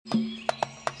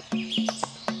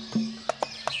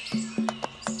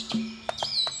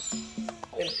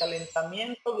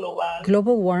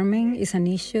Global warming is an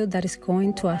issue that is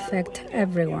going to affect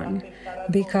everyone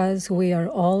because we are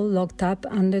all locked up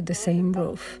under the same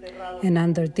roof. And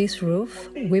under this roof,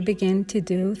 we begin to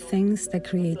do things that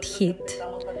create heat.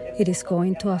 It is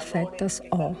going to affect us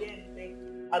all.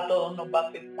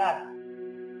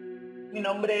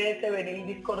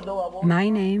 My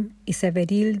name is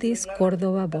Everildis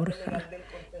Córdoba Borja,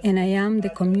 and I am the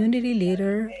community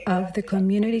leader of the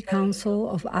Community Council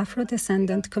of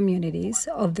Afro-Descendant Communities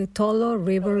of the Tolo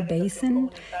River Basin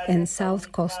and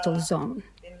South Coastal Zone,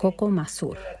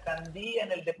 Coco-Masur.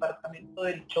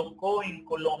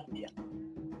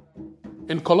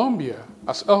 In Colombia,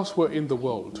 as elsewhere in the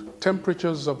world,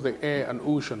 temperatures of the air and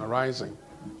ocean are rising,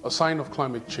 a sign of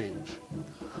climate change.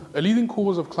 A leading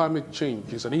cause of climate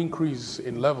change is an increase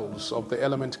in levels of the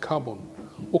element carbon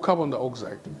or carbon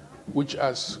dioxide, which,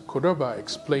 as Córdoba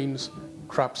explains,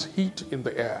 traps heat in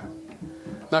the air.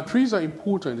 Now, trees are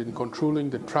important in controlling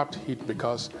the trapped heat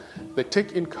because they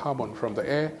take in carbon from the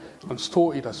air and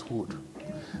store it as wood.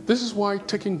 This is why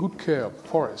taking good care of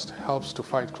forests helps to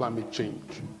fight climate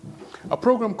change. A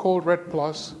program called REDD+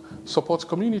 supports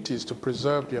communities to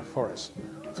preserve their forests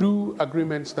through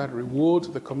agreements that reward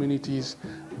the communities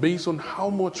based on how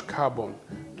much carbon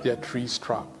their trees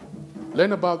trap.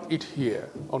 Learn about it here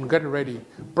on Get REDDy,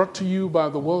 brought to you by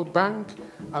the World Bank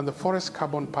and the Forest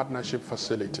Carbon Partnership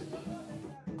Facility.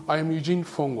 I am Eugene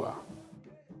Fongwa.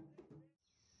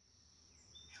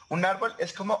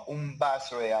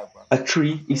 A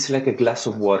tree is like a glass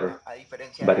of water,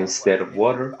 but instead of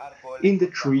water, in the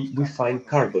tree we find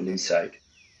carbon inside.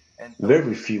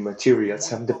 Very few materials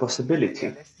have the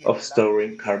possibility of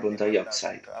storing carbon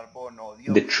dioxide.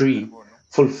 The tree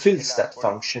fulfills that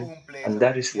function, and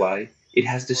that is why it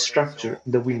has the structure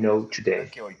that we know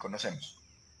today.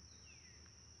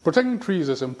 Protecting trees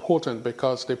is important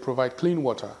because they provide clean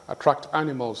water, attract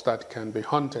animals that can be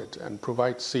hunted, and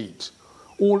provide seeds,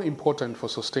 all important for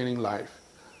sustaining life.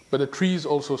 But the trees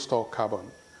also store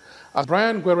carbon. As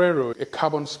Brian Guerrero, a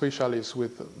carbon specialist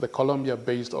with the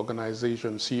Colombia-based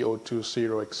organization CO2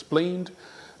 Zero, explained,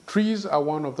 trees are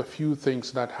one of the few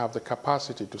things that have the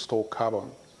capacity to store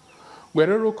carbon.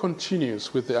 Guerrero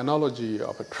continues with the analogy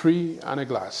of a tree and a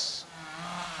glass.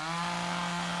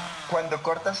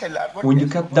 When you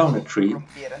cut down a tree,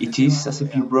 it is as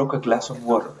if you broke a glass of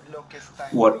water.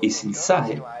 What is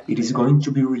inside, it is going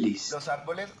to be released.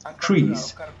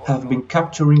 Trees have been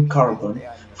capturing carbon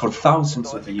for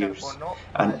thousands of years,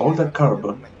 and all that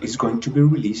carbon is going to be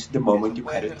released the moment you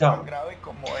cut it down.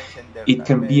 It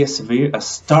can be as severe as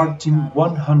starting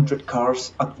 100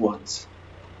 cars at once.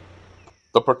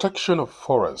 The protection of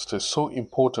forests is so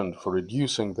important for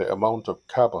reducing the amount of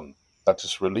carbon that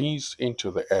is released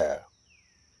into the air.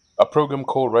 A program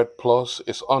called REDD+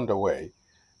 is underway,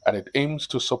 and it aims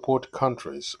to support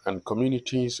countries and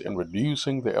communities in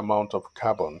reducing the amount of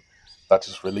carbon that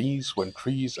is released when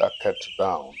trees are cut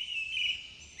down.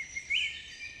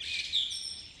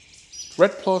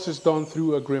 REDD+ is done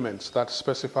through agreements that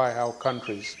specify how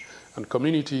countries and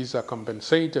communities are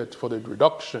compensated for the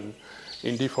reduction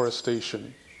in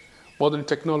deforestation. Modern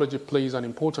technology plays an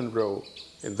important role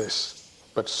in this,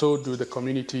 but so do the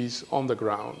communities on the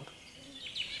ground.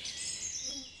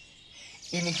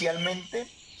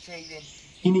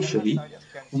 Initially,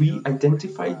 we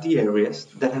identified the areas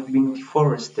that have been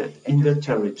deforested in their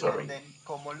territory.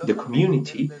 The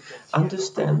community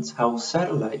understands how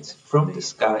satellites from the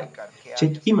sky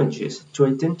take images to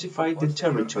identify the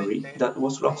territory that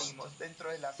was lost.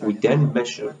 We then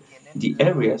measure the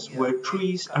areas where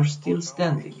trees are still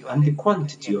standing and the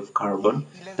quantity of carbon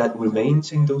that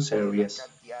remains in those areas.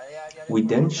 We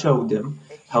then show them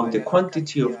how the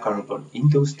quantity of carbon in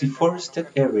those deforested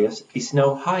areas is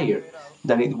now higher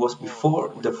than it was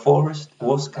before the forest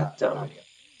was cut down.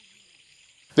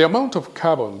 The amount of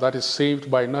carbon that is saved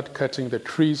by not cutting the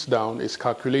trees down is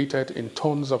calculated in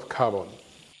tons of carbon.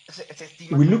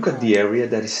 We look at the area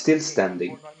that is still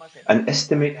standing and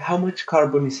estimate how much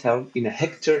carbon is held in a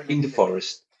hectare in the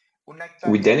forest.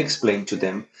 We then explain to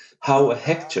them how a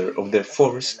hectare of their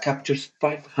forest captures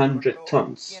 500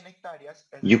 tons.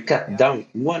 You cut down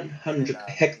 100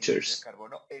 hectares.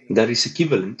 That is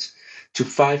equivalent to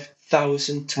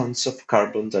 5,000 tons of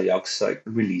carbon dioxide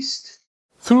released.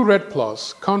 Through REDD+,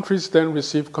 countries then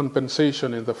receive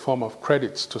compensation in the form of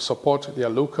credits to support their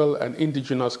local and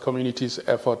indigenous communities'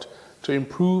 effort to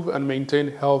improve and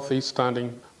maintain healthy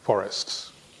standing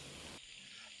forests.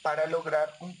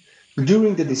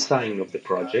 During the design of the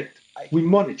project, we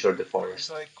monitor the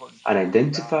forest and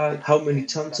identify how many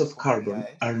tons of carbon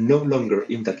are no longer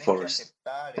in that forest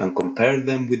and compare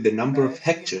them with the number of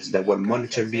hectares that were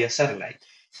monitored via satellite.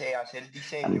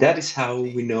 And that is how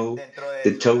we know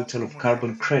the total of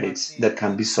carbon credits that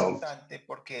can be sold.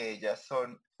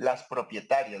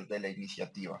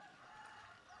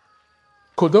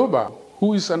 Cordoba,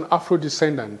 who is an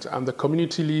Afro-descendant and the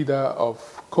community leader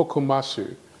of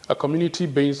Kokomasu, a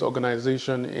community-based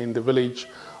organization in the village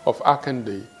of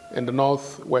Akande in the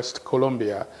northwest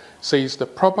Colombia, says the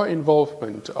proper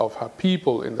involvement of her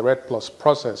people in the Red Plus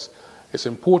process is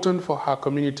important for her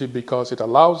community because it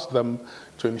allows them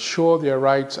to ensure their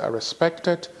rights are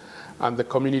respected and the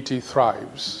community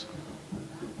thrives.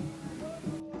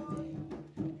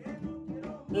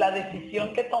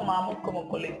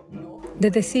 The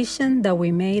decision that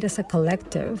we made as a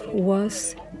collective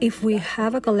was, if we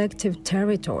have a collective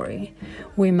territory,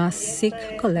 we must seek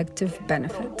collective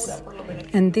benefits.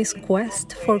 And this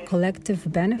quest for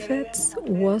collective benefits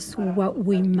was what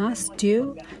we must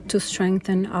do to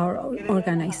strengthen our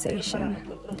organization.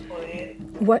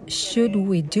 What should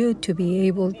we do to be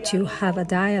able to have a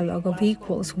dialogue of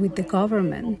equals with the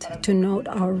government, to note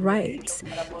our rights,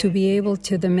 to be able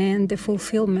to demand the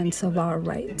fulfillments of our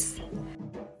rights?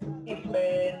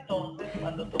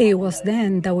 It was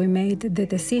then that we made the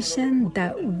decision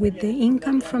that with the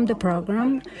income from the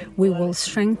program, we will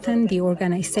strengthen the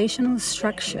organizational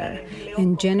structure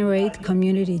and generate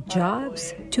community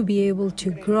jobs to be able to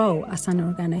grow as an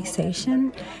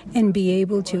organization and be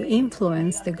able to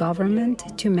influence the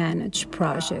government to manage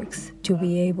projects, to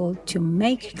be able to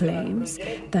make claims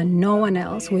that no one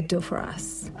else would do for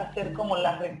us.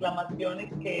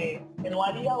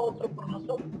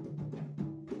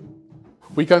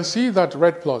 We can see that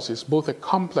Red Plus is both a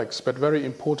complex but very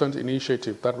important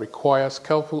initiative that requires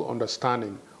careful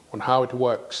understanding on how it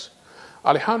works.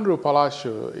 Alejandro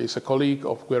Palacio is a colleague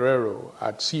of Guerrero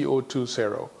at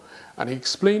CO20, and he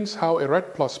explains how a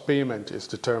Red Plus payment is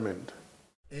determined.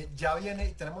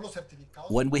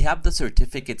 When we have the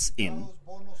certificates in,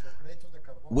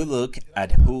 we look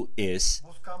at who is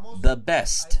the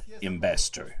best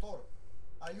investor.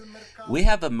 We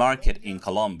have a market in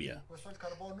Colombia,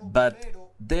 but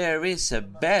there is a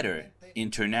better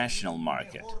international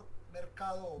market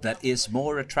that is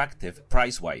more attractive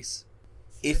price-wise.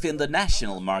 If in the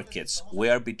national markets we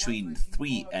are between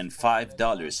 $3 and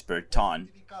 $5 per ton,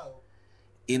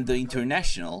 in the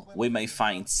international we may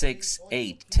find $6,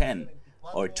 $8, $10,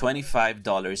 or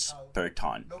 $25 per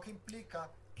ton.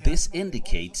 This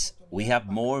indicates we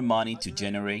have more money to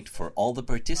generate for all the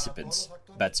participants,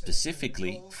 but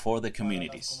specifically for the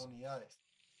communities.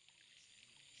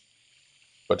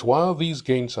 But while these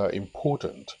gains are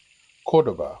important,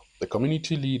 Cordoba, the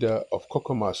community leader of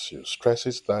Kokomasu,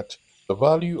 stresses that the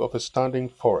value of a standing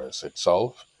forest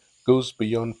itself goes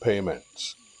beyond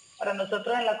payments.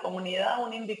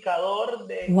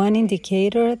 One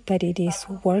indicator that it is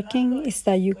working is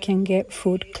that you can get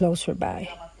food closer by.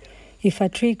 If a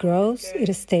tree grows,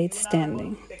 it stays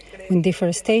standing. When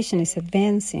deforestation is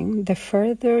advancing, the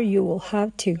further you will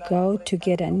have to go to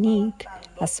get a neek,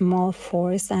 a small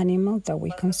forest animal that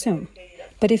we consume.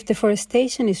 But if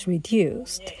deforestation is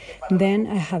reduced, then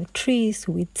I have trees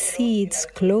with seeds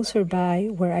closer by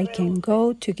where I can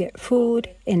go to get food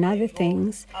and other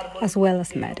things, as well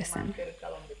as medicine.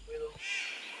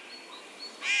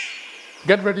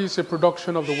 Get Ready is a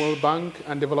production of the World Bank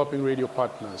and Developing Radio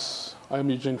Partners. I am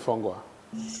Eugene Fongwa.